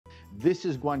This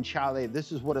is guanciale.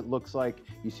 This is what it looks like.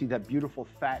 You see that beautiful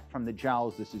fat from the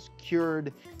jowls. This is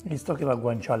cured. He's talking about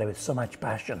guanciale with so much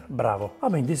passion. Bravo. I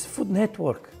mean, this Food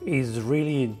Network is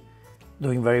really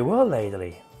doing very well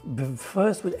lately.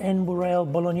 First with N. Burrell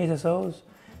Bolognese sauce.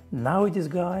 Now with this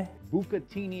guy.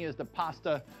 Bucatini is the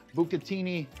pasta.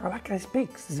 Bucatini. I like how he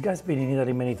speaks. This guy's been in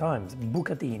Italy many times.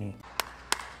 Bucatini.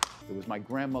 It was my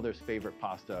grandmother's favorite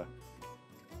pasta.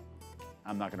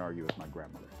 I'm not going to argue with my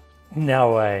grandmother.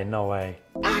 No way, no way.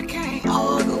 I can't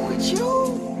argue with you.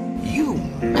 You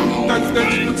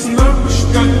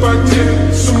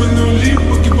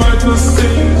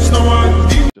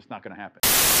Just not going to happen.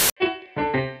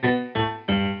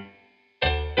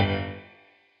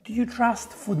 Do you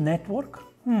trust Food Network?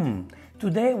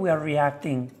 Today we are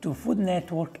reacting to Food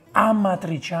Network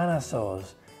Amatriciana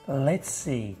sauce. Let's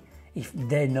see if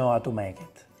they know how to make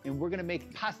it. And we're going to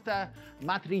make pasta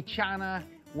matriciana.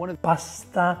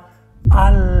 Pasta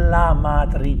alla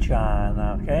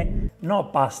matriciana, okay? No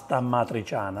pasta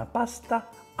matriciana, pasta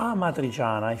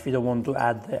amatriciana if you don't want to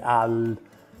add the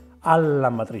alla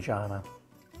matriciana.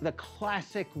 The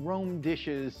classic Rome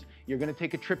dishes. You're going to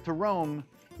take a trip to Rome.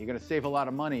 You're going to save a lot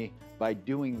of money by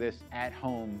doing this at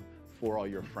home for all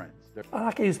your friends. I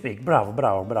like how you speak. Bravo,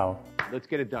 bravo, bravo. Let's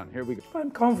get it done. Here we go.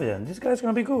 I'm confident. This guy's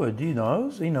going to be good. He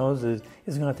knows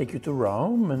he's going to take you to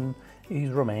Rome and he's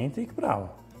romantic.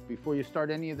 Bravo. Before you start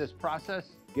any of this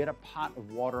process, get a pot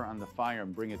of water on the fire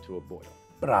and bring it to a boil.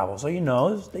 Bravo. So he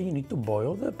knows that you need to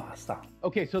boil the pasta.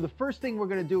 Okay, so the first thing we're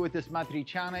going to do with this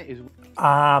matriciana is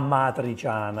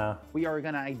Amatriciana. we are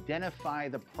going to identify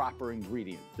the proper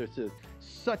ingredients. There's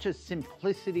such a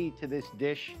simplicity to this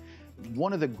dish.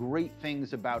 One of the great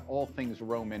things about all things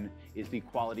Roman is the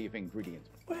quality of ingredients.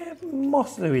 Well,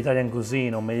 mostly Italian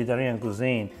cuisine or Mediterranean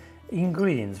cuisine,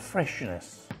 ingredients,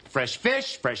 freshness. Fresh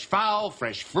fish, fresh fowl,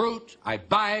 fresh fruit. I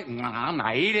buy it,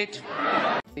 I eat it.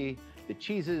 The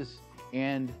cheeses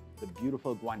and the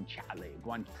beautiful guanciale.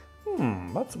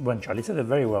 That's guanciale. He said it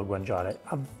very well, guanciale.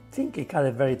 I think he cut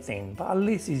it very thin, but at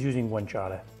least he's using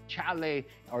guanciale. Guanciale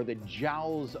are the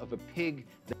jowls of a pig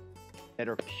that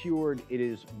are cured. It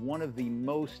is one of the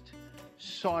most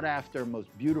sought after, most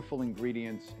beautiful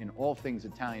ingredients in all things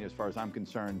Italian as far as I'm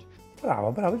concerned.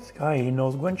 Bravo, bravo, this guy, he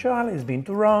knows guanciale, he's been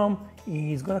to Rome,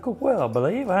 he's gonna cook well, I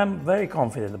believe. I'm very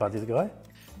confident about this guy.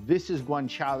 This is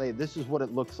guanciale. This is what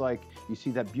it looks like. You see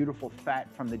that beautiful fat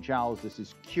from the jowls. This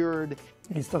is cured.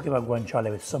 He's talking about guanciale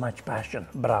with so much passion.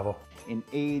 Bravo. And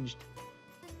aged.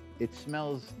 It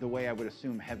smells the way I would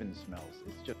assume heaven smells.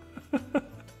 It's just...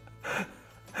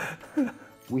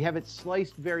 We have it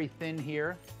sliced very thin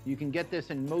here. You can get this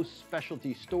in most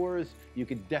specialty stores. You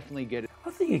could definitely get it. I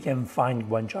think you can find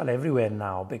guanciale everywhere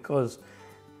now because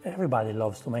everybody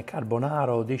loves to make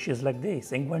carbonara dishes like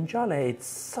this. And guanciale, it's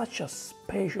such a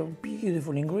special,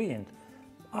 beautiful ingredient.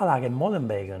 I like it more than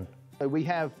bacon. We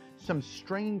have some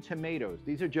strained tomatoes.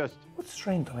 These are just... What's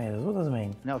strained tomatoes? What does it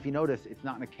mean? Now, if you notice, it's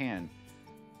not in a can.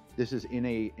 This is in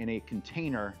a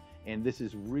container, and this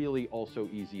is really also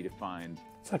easy to find.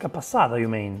 It's like a passata, you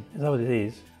mean? Is that what it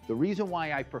is? The reason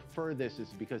why I prefer this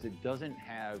is because it doesn't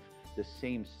have the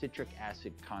same citric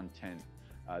acid content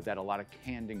that a lot of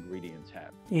canned ingredients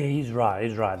have. Yeah, he's right,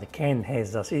 he's right. The can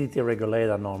has acidity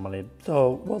regulator normally.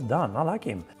 So, well done, I like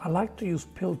him. I like to use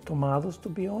peeled tomatoes, to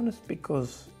be honest,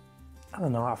 because, I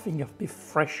don't know, I think a bit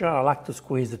fresher. I like to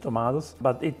squeeze the tomatoes,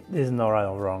 but there's no right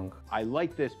or wrong. I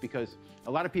like this because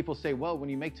a lot of people say, well, when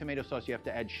you make tomato sauce, you have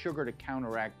to add sugar to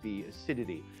counteract the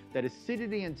acidity. That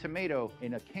acidity in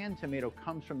a canned tomato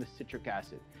comes from the citric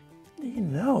acid. He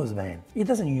knows, man. He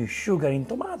doesn't use sugar in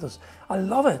tomatoes. I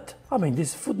love it. I mean,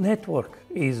 this Food Network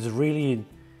is really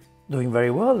doing very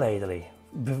well lately.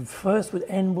 First with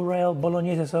N. Burrell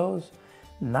Bolognese sauce,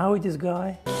 now with this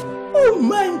guy. Oh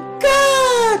my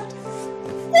God!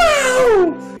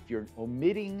 Wow! If you're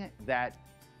omitting that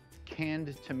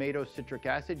canned tomato citric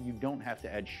acid, you don't have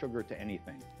to add sugar to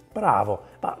anything. Bravo.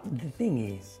 But the thing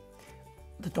is,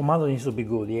 the tomato needs to be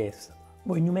good, yes.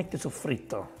 When you make the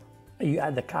soffritto, you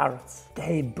add the carrots,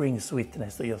 they bring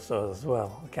sweetness to your sauce as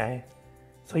well, okay?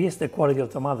 So yes, the quality of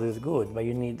tomato is good, but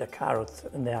you need the carrots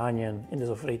and the onion in the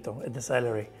soffritto and the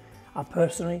celery. I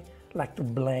personally like to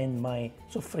blend my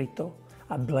soffritto.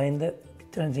 I blend it,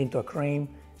 it turns into a cream,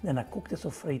 then I cook the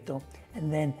soffritto,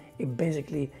 and then it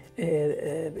basically,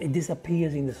 it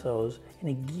disappears in the sauce,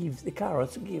 and the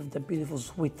carrots give the beautiful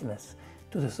sweetness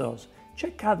to the sauce.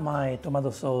 Check out my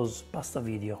tomato sauce pasta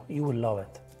video, you will love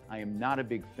it. I am not a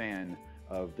big fan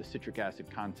of the citric acid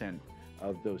content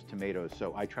of those tomatoes,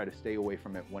 so I try to stay away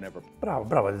from it whenever. Bravo,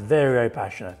 bravo, very, very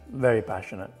passionate, very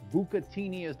passionate.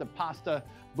 Bucatini is the pasta.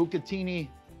 Bucatini.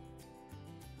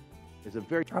 is a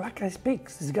very I like how he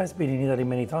speaks. This guy's been in Italy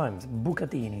many times.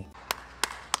 Bucatini.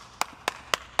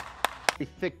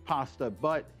 thick pasta,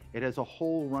 but it has a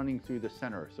hole running through the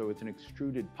center. So it's an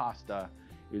extruded pasta.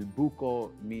 Il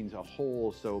buco means a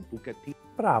hole, so bucatini.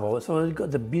 Bravo, so it's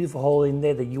got the beautiful hole in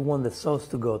there that you want the sauce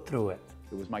to go through it.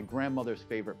 It was my grandmother's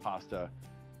favorite pasta.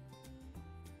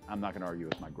 I'm not gonna argue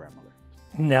with my grandmother.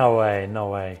 No way, no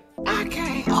way. I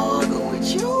can't argue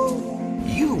with you.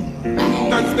 You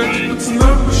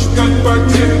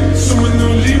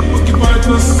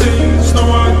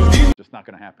Just not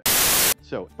gonna happen.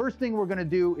 So first thing we're gonna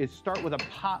do is start with a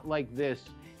pot like this,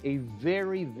 a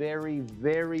very, very,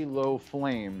 very low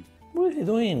flame. What are you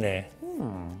doing there?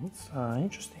 It's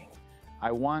interesting.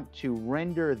 I want to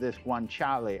render this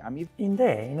guanciale. I'm In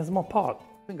there, in a small pot.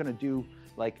 even gonna do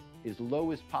like as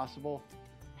low as possible,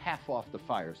 half off the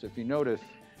fire. So if you notice,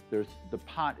 the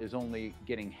pot is only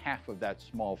getting half of that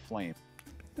small flame.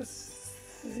 This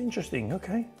is interesting,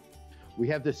 okay. We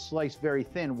have this sliced very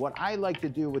thin. What I like to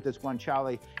do with this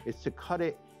guanciale is to cut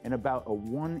it in about a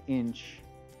 1-inch.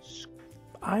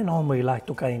 I normally like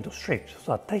to cut into strips,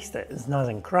 so I taste it. It's nice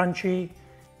and crunchy.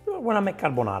 When I make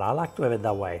carbonara, I like to have it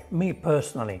that way. Me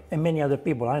personally, and many other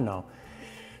people I know.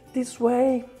 This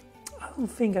way, I don't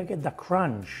think I get the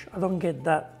crunch. I don't get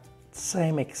that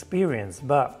same experience,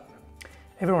 but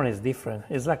everyone is different.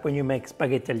 It's like when you make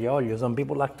spaghetti aglio olio. Some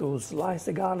people like to slice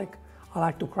the garlic. I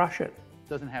like to crush it.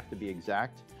 Doesn't have to be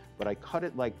exact, but I cut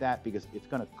it like that because it's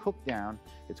gonna cook down.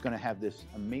 It's gonna have this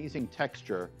amazing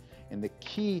texture. And the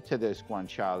key to this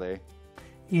guanciale,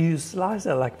 You slice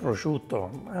it like prosciutto.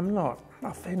 I'm not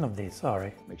a fan of this,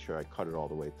 sorry. make sure I cut it all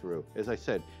the way through. As I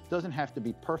said, it doesn't have to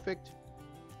be perfect.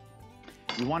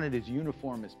 You want it as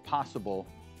uniform as possible.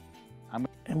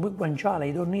 And with guanciale,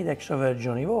 you don't need extra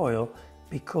virgin olive oil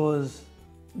because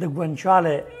the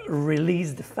guanciale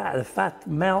releases the fat. The fat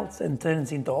melts and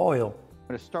turns into oil. I'm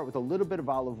gonna start with a little bit of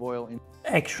olive oil.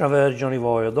 Extra virgin olive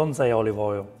oil, don't say olive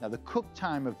oil. Now the cook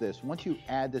time of this, once you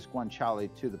add this guanciale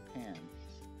to the pan,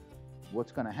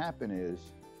 what's gonna happen is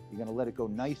you're gonna let it go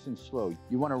nice and slow.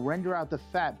 You wanna render out the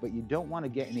fat, but you don't wanna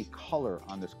get any color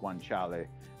on this guanciale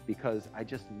because I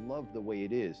just love the way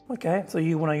it is. Okay, so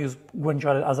you want to use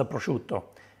guanciale as a prosciutto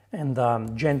and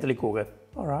gently cook it,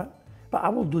 all right? But I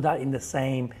will do that in the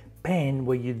same pan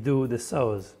where you do the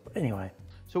sauce. Anyway.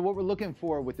 So what we're looking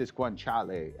for with this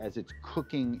guanciale as it's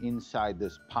cooking inside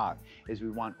this pot is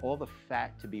we want all the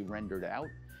fat to be rendered out,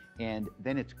 and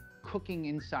then it's cooking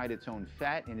inside its own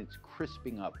fat and it's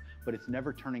crisping up, but it's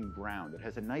never turning brown. It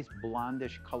has a nice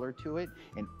blondish color to it,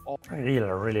 and I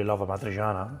really love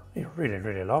Amatriciana. I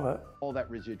really love it. all that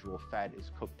residual fat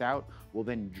is cooked out. We'll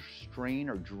then strain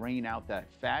or drain out that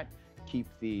fat, keep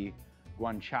the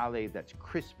guanciale that's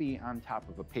crispy on top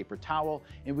of a paper towel,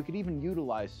 and we could even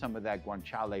utilize some of that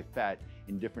guanciale fat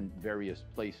in different various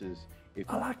places.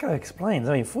 I like how it explains.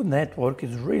 I mean, FoodNetwork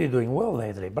is really doing well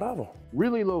lately. Bravo.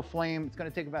 Really low flame. It's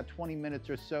going to take about 20 minutes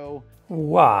or so.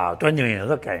 Wow, 20 minutes,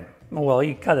 okay. Well,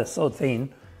 you cut it so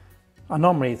thin. I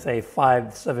normally say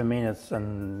 5-7 minutes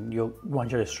and your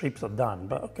guanciale strips are done,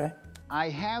 but okay. I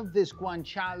have this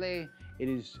guanciale. It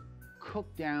is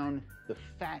cooked down. The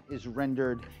fat is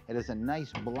rendered. It has a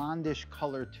nice blondish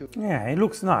color to it. Yeah, it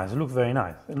looks nice. It looks very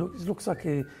nice. It looks like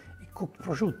a cooked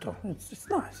prosciutto. It's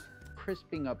nice.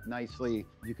 Crisping up nicely.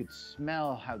 You could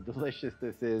smell how delicious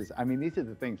this is. I mean, these are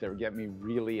the things that get me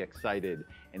really excited.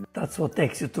 And That's what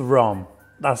takes you to Rome.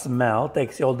 That smell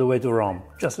takes you all the way to Rome,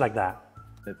 just like that.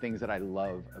 the things that I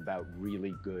love about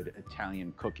really good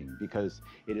Italian cooking, because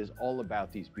it is all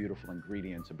about these beautiful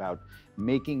ingredients, about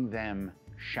making them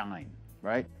shine,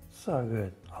 right? So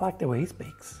good. I like the way he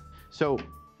speaks. So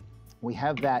we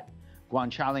have that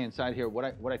guanciale inside here.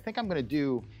 What I think I'm gonna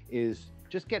do is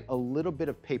just get a little bit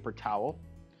of paper towel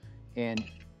and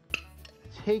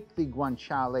take the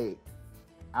guanciale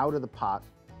out of the pot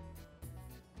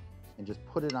and just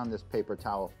put it on this paper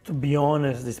towel. To be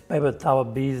honest, this paper towel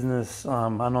business, I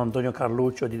know Antonio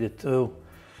Carluccio did it too.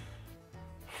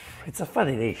 It's a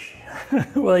funny dish.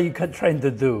 What are you trying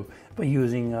to do by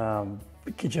using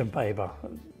kitchen paper?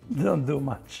 Don't do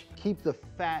much. Keep the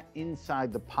fat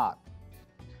inside the pot.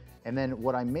 And then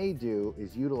what I may do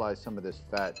is utilize some of this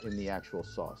fat in the actual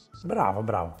sauce. Bravo,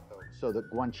 bravo. So the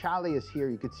guanciale is here.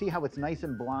 You can see how it's nice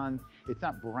and blonde. It's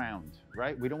not browned,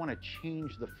 right? We don't want to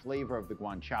change the flavor of the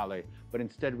guanciale, but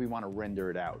instead we want to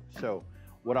render it out. So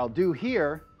what I'll do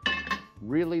here,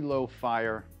 really low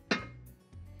fire.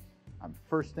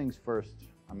 First things first,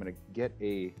 I'm going to get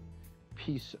a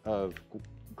piece of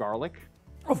garlic.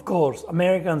 Of course,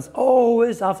 Americans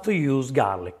always have to use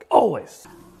garlic. Always.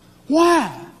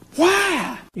 Why?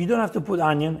 Why? You don't have to put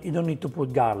onion. You don't need to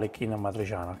put garlic in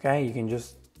Amatriciana, okay? You can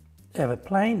just have a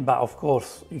plain, but of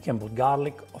course you can put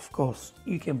garlic, of course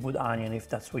you can put onion if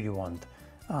that's what you want.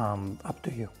 Up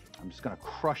to you. I'm just gonna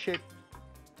crush it.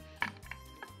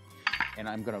 And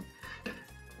I'm gonna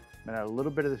add a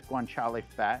little bit of this guanciale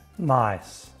fat.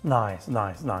 Nice, nice,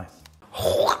 nice, nice.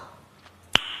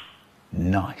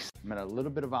 Nice. I'm gonna add a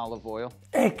little bit of olive oil.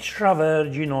 Extra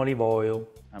virgin olive oil.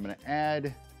 I'm gonna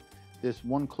add this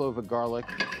 1 clove of garlic.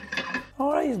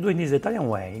 All right, he's doing this the Italian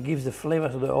way. He gives the flavor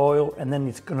to the oil and then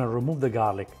it's gonna remove the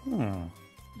garlic.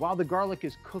 While the garlic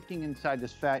is cooking inside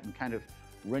this fat and kind of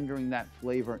rendering that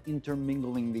flavor,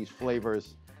 intermingling these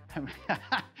flavors, I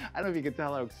don't know if you can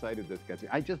tell how excited this gets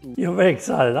me. You're very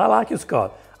excited. I like you,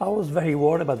 Scott. I was very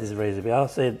worried about this recipe. I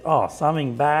said, oh,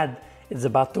 something bad is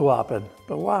about to happen.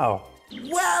 But wow.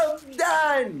 Well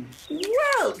done!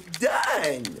 Well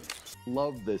done!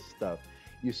 Love this stuff.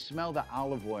 You smell the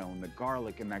olive oil and the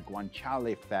garlic and that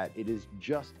guanciale fat. It is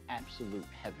just absolute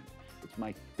heaven. It's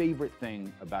my favorite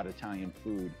thing about Italian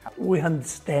food. We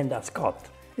understand that, Scott.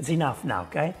 It's enough now,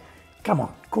 okay? Come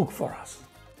on, cook for us.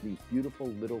 These beautiful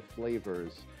little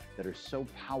flavors that are so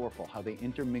powerful, how they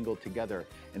intermingle together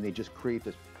and they just create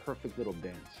this perfect little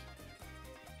dance.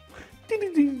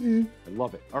 I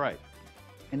love it. All right.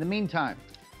 In the meantime,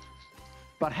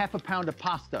 about half a pound of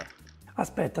pasta.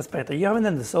 Aspetta, you haven't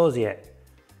done the sauce yet.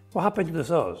 What happened to the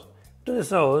sauce? Do the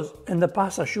sauce and the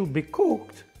pasta should be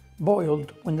cooked,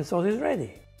 boiled when the sauce is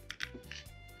ready.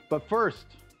 But first,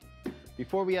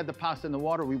 before we add the pasta in the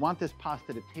water, we want this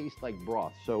pasta to taste like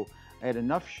broth. So I add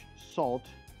enough salt.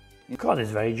 God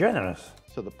is very generous.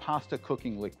 So the pasta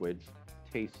cooking liquid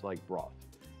tastes like broth.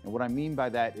 And what I mean by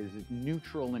that is it's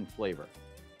neutral in flavor.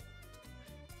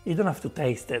 You don't have to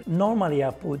taste it. Normally I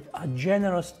put a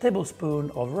generous tablespoon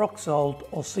of rock salt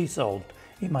or sea salt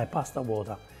in my pasta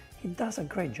water. It does a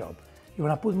great job. You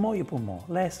want to put more, you put more.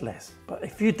 Less. But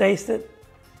if you taste it,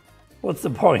 what's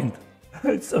the point?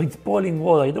 So it's boiling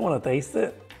water, you don't want to taste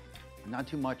it. Not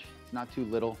too much, it's not too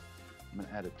little. I'm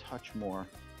gonna add a touch more.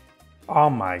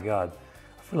 Oh my God,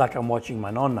 I feel like I'm watching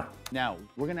my nonna. Now,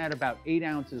 we're gonna add about 8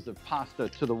 ounces of pasta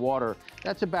to the water.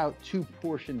 That's about 2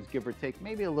 portions, give or take,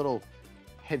 maybe a little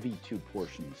heavy 2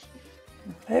 portions.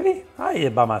 Heavy? I eat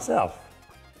it by myself.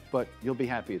 But you'll be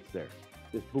happy it's there.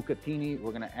 This bucatini,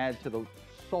 we're gonna add to the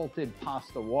salted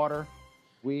pasta water.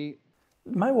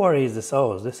 My worry is the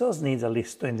sauce. The sauce needs at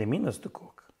least 20 minutes to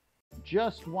cook.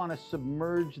 Just wanna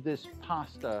submerge this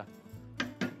pasta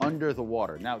under the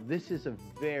water. Now, this is a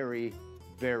very,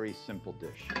 very simple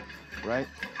dish, right?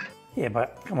 Yeah,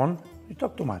 but come on, you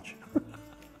talk too much.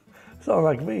 Sound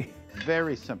like me.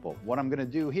 Very simple. What I'm gonna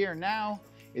do here now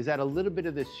is add a little bit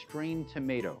of this strained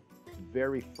tomato. It's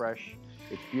very fresh,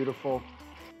 it's beautiful.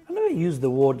 I never use the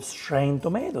word strained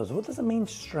tomatoes. What does it mean,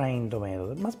 strained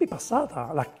tomatoes? It must be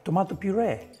passata, like tomato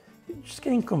puree. You're just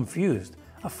getting confused.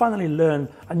 I finally learned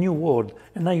a new word,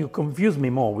 and now you confuse me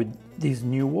more with this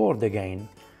new word again.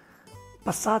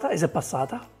 Passata, is it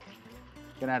passata?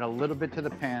 Gonna add a little bit to the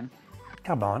pan.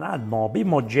 Come on, add more, be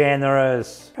more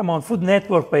generous. Come on, Food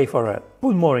Network, pay for it.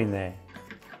 Put more in there.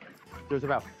 There's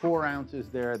about 4 ounces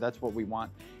there, that's what we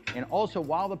want. And also,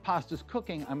 while the pasta's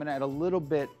cooking, I'm gonna add a little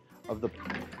bit of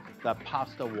that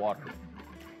pasta water.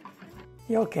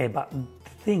 Yeah, okay, but the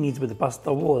thing is with the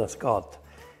pasta water, Scott,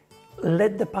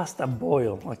 let the pasta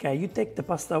boil, okay? You take the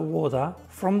pasta water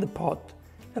from the pot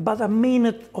about a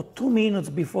minute or 2 minutes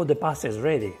before the pasta is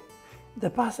ready. The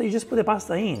pasta, you just put the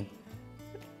pasta in.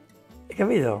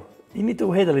 Capito? You need to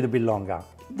wait a little bit longer.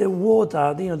 The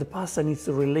water, the pasta needs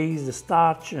to release the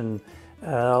starch and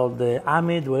the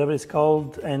amide, whatever it's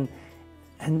called, and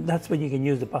that's when you can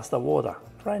use the pasta water.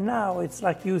 Right now, it's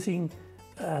like using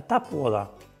tap water.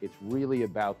 It's really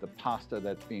about the pasta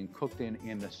that's being cooked in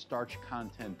and the starch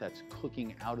content that's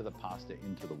cooking out of the pasta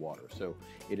into the water. So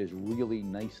it is really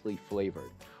nicely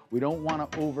flavored. We don't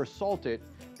want to over salt it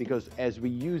because as we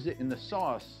use it in the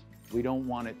sauce, we don't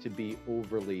want it to be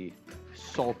overly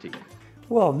salty.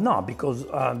 Well, no, because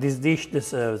this dish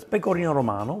deserves pecorino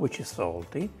romano, which is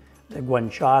salty. The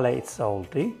guanciale, it's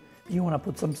salty. You want to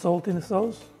put some salt in the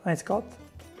sauce, hey, Scott?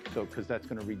 So, because that's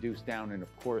going to reduce down, and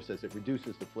of course, as it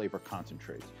reduces, the flavor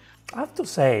concentrates. I have to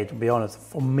say, to be honest,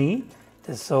 for me,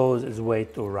 the sauce is way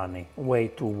too runny, way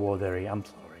too watery. I'm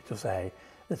sorry to say.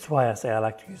 That's why I say I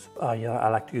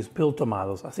like to use peeled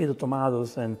tomatoes. I see the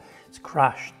tomatoes and it's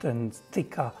crushed and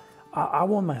thicker. I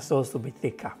want my sauce to be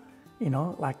thicker.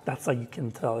 Like that's how you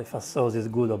can tell if a sauce is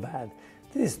good or bad.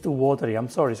 This is too watery. I'm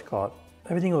sorry, Scott.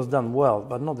 Everything was done well,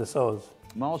 but not the sauce.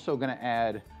 I'm also going to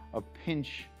add a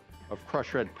pinch of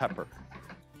crushed red pepper.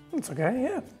 It's okay,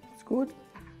 yeah, it's good.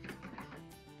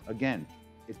 Again,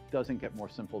 it doesn't get more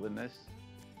simple than this.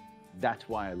 That's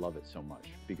why I love it so much,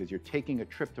 because you're taking a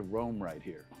trip to Rome right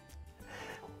here.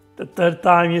 The third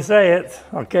time you say it.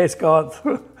 Okay, Scott.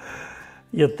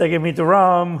 You're taking me to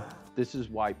Rome. This is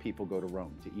why people go to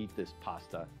Rome, to eat this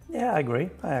pasta. Yeah, I agree.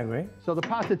 So the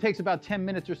pasta takes about 10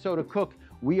 minutes or so to cook.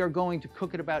 We are going to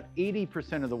cook it about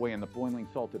 80% of the way in the boiling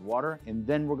salted water, and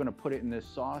then we're gonna put it in this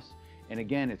sauce. And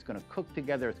again, it's gonna cook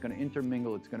together, it's gonna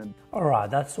intermingle, it's gonna... All right,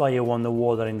 that's why you want the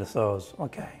water in the sauce.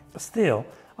 Okay, but still,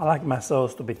 I like my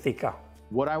sauce to be thicker.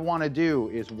 What I wanna do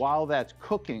is, while that's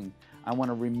cooking, I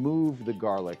wanna remove the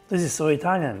garlic. This is so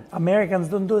Italian. Americans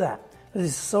don't do that. This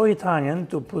is so Italian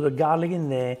to put the garlic in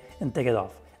there and take it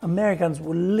off. Americans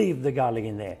will leave the garlic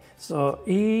in there. So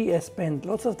he has spent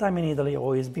lots of time in Italy,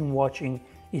 or he's been watching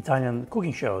Italian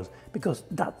cooking shows, because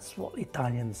that's what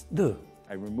Italians do.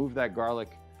 I remove that garlic.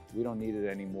 We don't need it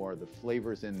anymore. The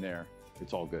flavor's in there.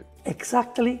 It's all good.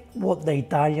 Exactly what the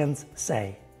Italians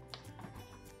say.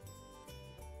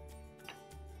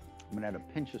 I'm gonna add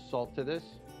a pinch of salt to this.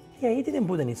 Yeah, he didn't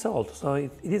put any salt, so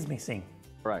it is missing.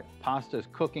 All right, pasta is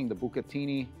cooking, the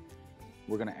bucatini.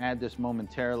 We're gonna add this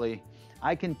momentarily.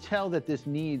 I can tell that this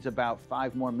needs about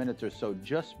 5 more minutes or so,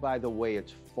 just by the way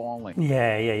it's falling.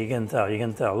 Yeah, you can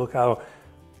tell. Look how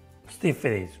stiff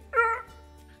it is.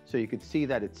 So you can see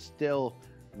that it's still,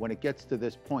 when it gets to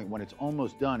this point, when it's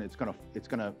almost done, it's gonna,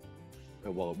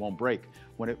 well, it won't break.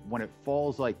 When it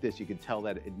falls like this, you can tell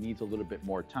that it needs a little bit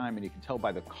more time, and you can tell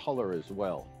by the color as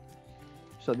well.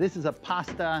 So this is a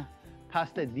pasta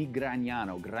di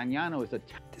Gragnano. Gragnano is a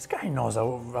This guy knows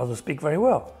how to speak very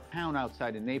well. town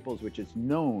outside of Naples, which is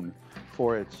known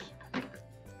for its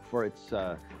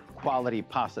quality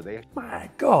pasta. They My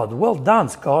God, well done,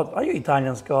 Scott. Are you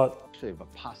Italian, Scott? actually have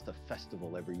a pasta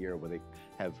festival every year where they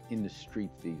have in the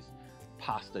streets these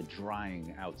pasta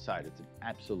drying outside. It's an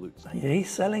absolute Yeah, he's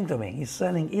selling to me. He's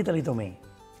selling Italy to me.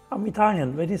 I'm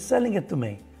Italian, but he's selling it to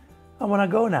me. I want to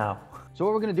go now. So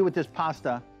what we're going to do with this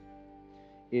pasta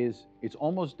is, it's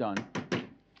almost done.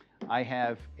 I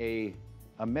have a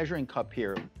measuring cup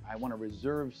here. I want to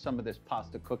reserve some of this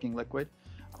pasta cooking liquid.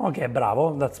 Okay,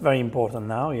 bravo. That's very important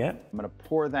now, yeah. I'm going to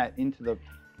pour that into the,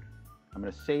 I'm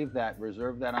going to save that,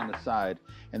 reserve that on the side.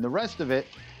 And the rest of it,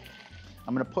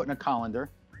 I'm going to put in a colander.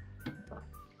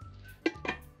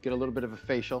 Get a little bit of a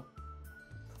facial.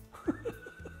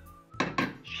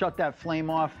 Shut that flame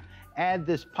off. Add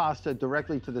this pasta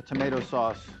directly to the tomato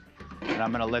sauce, and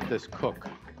I'm gonna let this cook.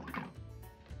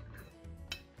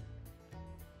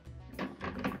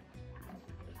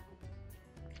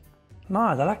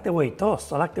 Nice, I like the way it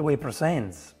toasts. I like the way it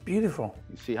presents. Beautiful.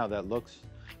 You see how that looks?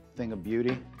 Thing of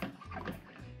beauty.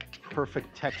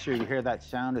 Perfect texture. You hear that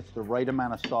sound? It's the right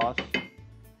amount of sauce.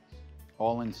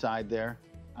 All inside there.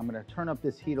 I'm gonna turn up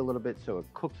this heat a little bit so it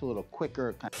cooks a little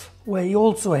quicker. Well, you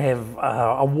also have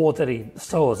a watery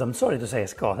sauce. I'm sorry to say,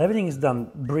 Scott. Everything is done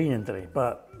brilliantly,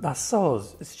 but that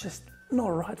sauce is just not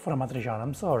right for Amatriciana.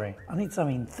 I'm sorry. I need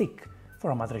something thick for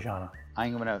Amatriciana.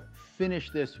 I'm gonna finish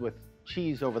this with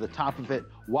cheese over the top of it.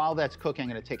 While that's cooking, I'm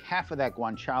gonna take half of that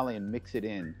guanciale and mix it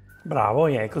in. Bravo,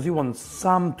 yeah, because you want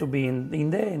some to be in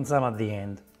there and some at the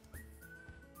end.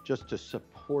 Just to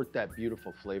support that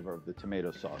beautiful flavor of the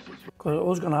tomato sauces. Because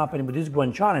what's going to happen with this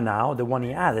guanciale now, the one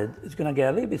he added, it's going to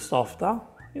get a little bit softer.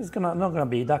 It's not going to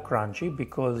be that crunchy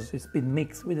because it's been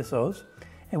mixed with the sauce.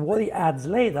 And what he adds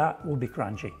later will be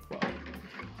crunchy.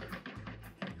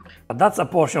 That's a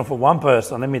portion for one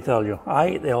person, let me tell you.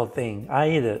 I eat the whole thing. I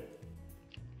eat it.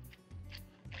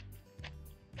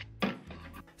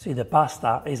 See, the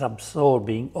pasta is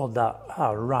absorbing all that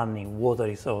running,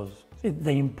 watery sauce. See,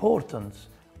 the importance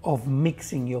of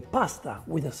mixing your pasta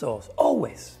with the sauce.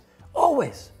 Always,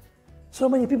 always. So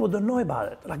many people don't know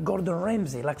about it, like Gordon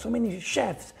Ramsay, like so many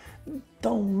chefs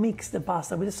don't mix the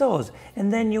pasta with the sauce.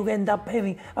 And then you end up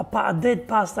having a dead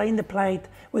pasta in the plate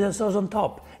with the sauce on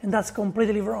top. And that's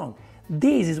completely wrong.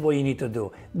 This is what you need to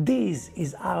do. This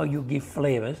is how you give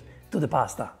flavors to the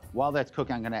pasta. While that's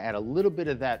cooking, I'm gonna add a little bit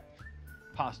of that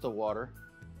pasta water.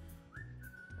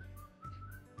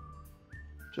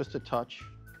 Just a touch.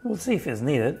 We'll see if it's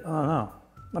needed. I don't know.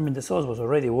 I mean, the sauce was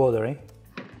already watery.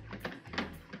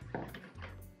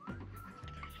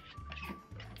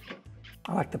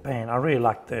 I like the pan. I really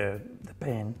like the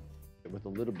pan. With a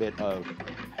little bit of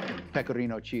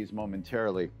pecorino cheese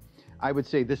momentarily. I would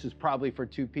say this is probably for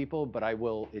 2 people, but I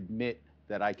will admit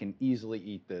that I can easily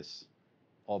eat this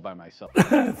all by myself.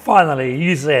 Finally,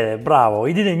 you said it. Bravo.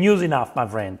 You didn't use enough, my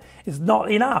friend. It's not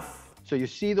enough. So you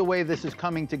see the way this is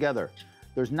coming together.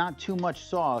 There's not too much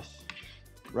sauce,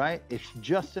 right? It's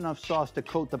just enough sauce to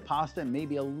coat the pasta,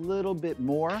 maybe a little bit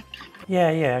more.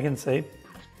 Yeah, I can see.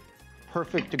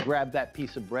 Perfect to grab that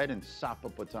piece of bread and sop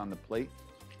up what's on the plate.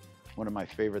 One of my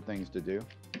favorite things to do.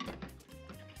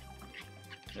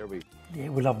 There we go. Yeah,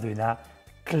 we love doing that.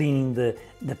 Cleaning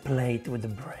the plate with the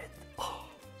bread. Oh.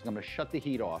 So I'm gonna shut the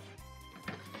heat off.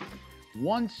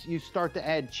 Once you start to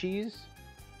add cheese,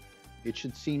 it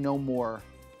should see no more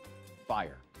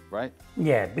fire, right?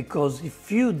 Yeah, because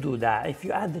if you do that, if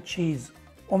you add the cheese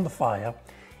on the fire,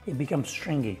 it becomes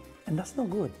stringy, and that's not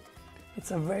good.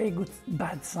 It's a very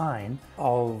bad sign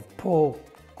of poor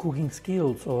cooking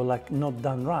skills or like not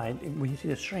done right when you see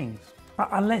the strings.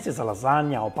 Unless it's a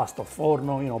lasagna or pasta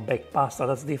forno, you know, baked pasta,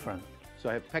 that's different. So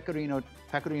I have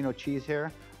pecorino cheese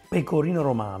here. Pecorino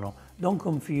Romano. Don't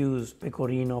confuse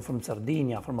pecorino from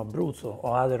Sardinia, from Abruzzo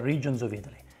or other regions of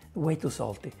Italy. Way too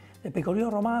salty. The pecorino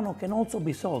Romano can also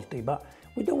be salty, but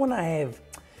we don't want to have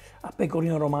a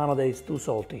pecorino Romano that is too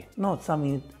salty. Not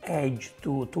something aged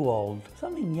too old.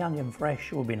 Something young and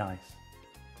fresh would be nice.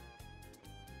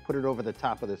 Put it over the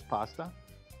top of this pasta.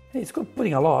 It's good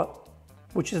putting a lot,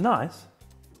 which is nice.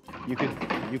 You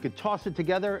could toss it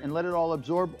together and let it all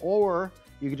absorb, or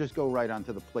you could just go right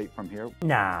onto the plate from here.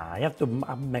 Nah, you have to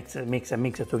mix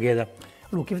it together.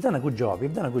 Look, you've done a good job.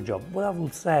 You've done a good job. What I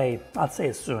would say, I'll say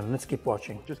it soon. Let's keep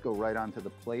watching. Just go right onto the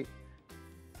plate.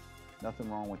 Nothing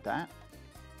wrong with that.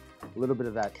 A little bit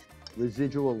of that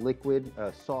residual liquid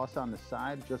sauce on the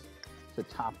side, just to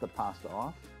top the pasta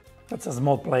off. That's a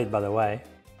small plate, by the way.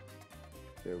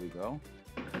 There we go.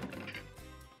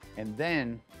 And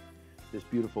then this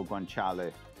beautiful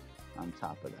guanciale on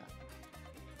top of that.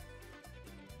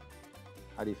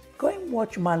 How do you Go and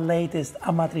watch my latest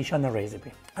Amatriciana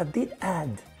recipe. I did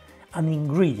add an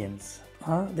ingredients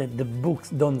that the books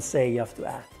don't say you have to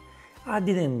add. I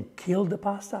didn't kill the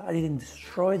pasta, I didn't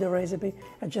destroy the recipe,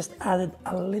 I just added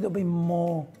a little bit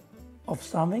more of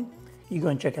something. You go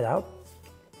and check it out.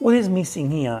 What is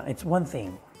missing here, it's one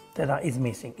thing that is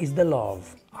missing, is the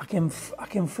love. I can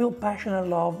feel passionate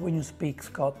love when you speak,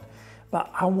 Scott, but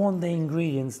I want the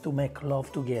ingredients to make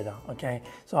love together, okay?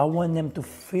 So I want them to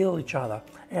feel each other,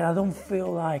 and I don't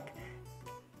feel like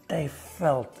they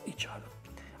felt each other.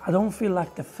 I don't feel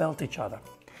like they felt each other.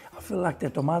 I feel like the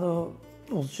tomato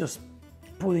was just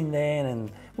put in there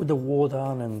and with the water,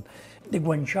 and the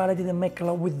guanciale didn't make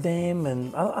love with them,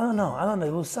 and I don't know,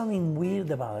 there was something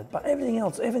weird about it, but everything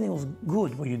was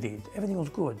good what you did, everything was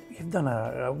good. You've done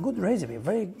a good recipe, a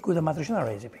very good Amatriciana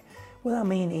recipe. What I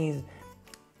mean is,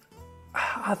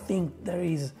 I think there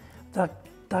is that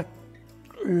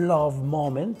love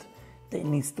moment that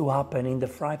needs to happen in the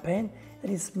fry pan that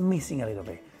is missing a little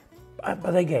bit.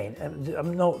 But again,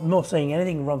 I'm not saying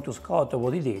anything wrong to Scott or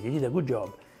what he did a good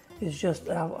job. It's just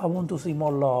I want to see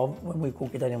more love when we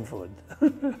cook Italian food.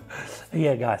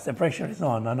 Yeah, guys, the pressure is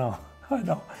on, I know.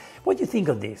 What do you think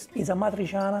of this? Is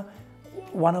Amatriciana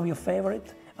one of your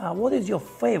favorite? What is your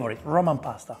favorite Roman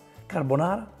pasta?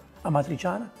 Carbonara,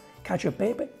 Amatriciana, cacio e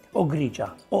pepe, or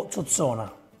gricia, or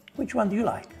zozzona? Which one do you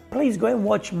like? Please go and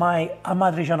watch my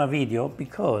Amatriciana video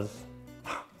because,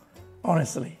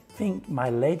 honestly, I think my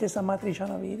latest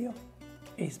Amatriciana video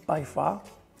is by far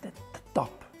the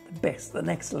top, the best, the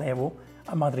next level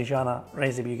Amatriciana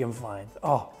recipe you can find.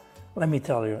 Oh, let me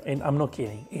tell you, and I'm not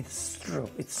kidding, it's true,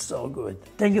 it's so good.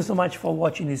 Thank you so much for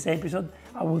watching this episode.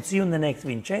 I will see you in the next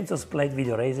Vincenzo's plate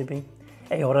video recipe.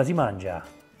 E ora si mangia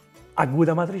a good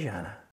Amatriciana.